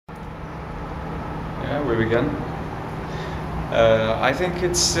Yeah, we begin. I think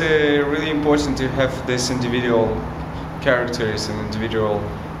it's really important to have this individual characters and individual,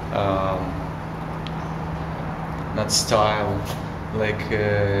 not style, like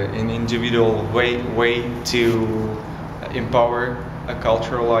an individual way to empower a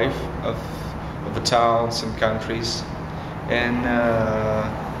cultural life of the towns and countries, and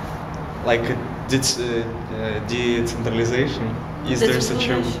like decentralization. Is there such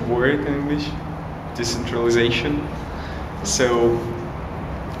a word in English? Decentralization. So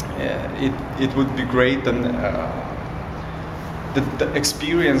it would be great, and the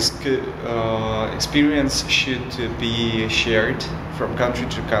experience should be shared from country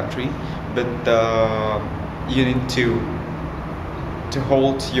to country, but you need to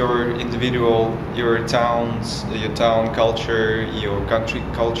hold your individual, your town culture, your country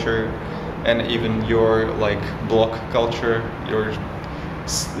culture, and even your like block culture,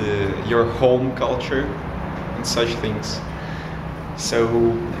 your home culture, and such things. So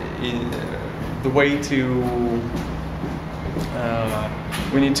the way to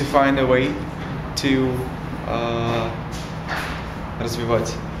we need to find a way to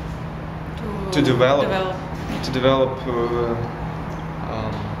развивать, to develop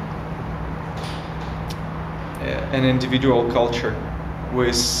an individual culture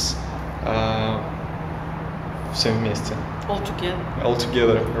with все вместе. All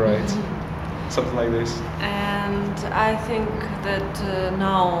together, right? Something like this. And I think that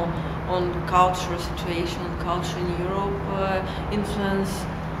now on cultural situation, culture in Europe influence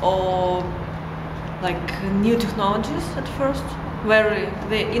or like new technologies at first.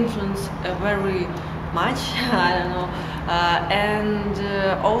 They influence very much. I don't know, and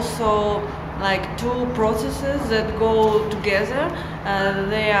also like two processes that go together.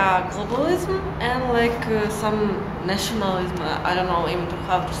 They are globalism and like some nationalism. I don't know even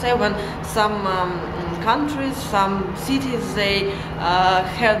how to say. When some countries, some cities, they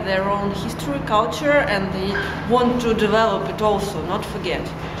have their own history, culture, and they want to develop it also, not forget,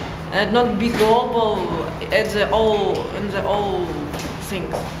 and not be global in the all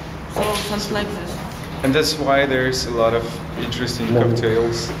things. So something like this. And that's why there's a lot of interesting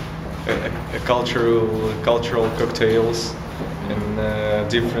cocktails, cultural cocktails in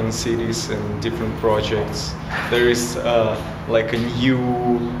different cities and different projects. There is like a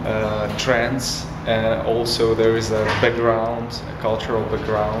new trends, and also there is a background, a cultural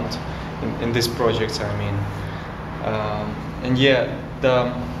background in this project. I mean, and yeah,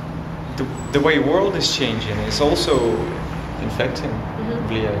 the way world is changing is also infecting,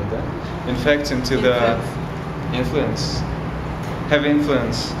 влияет, да? Infecting to the influence, have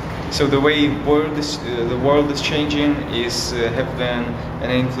influence. So the way the world is changing is having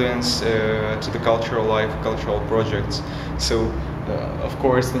an influence to the cultural life, cultural projects. So of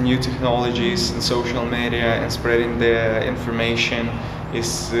course the new technologies and social media and spreading the information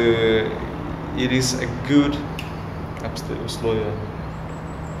is it is a good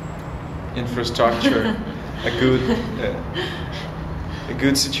infrastructure, a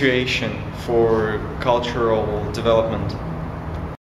good situation for cultural development.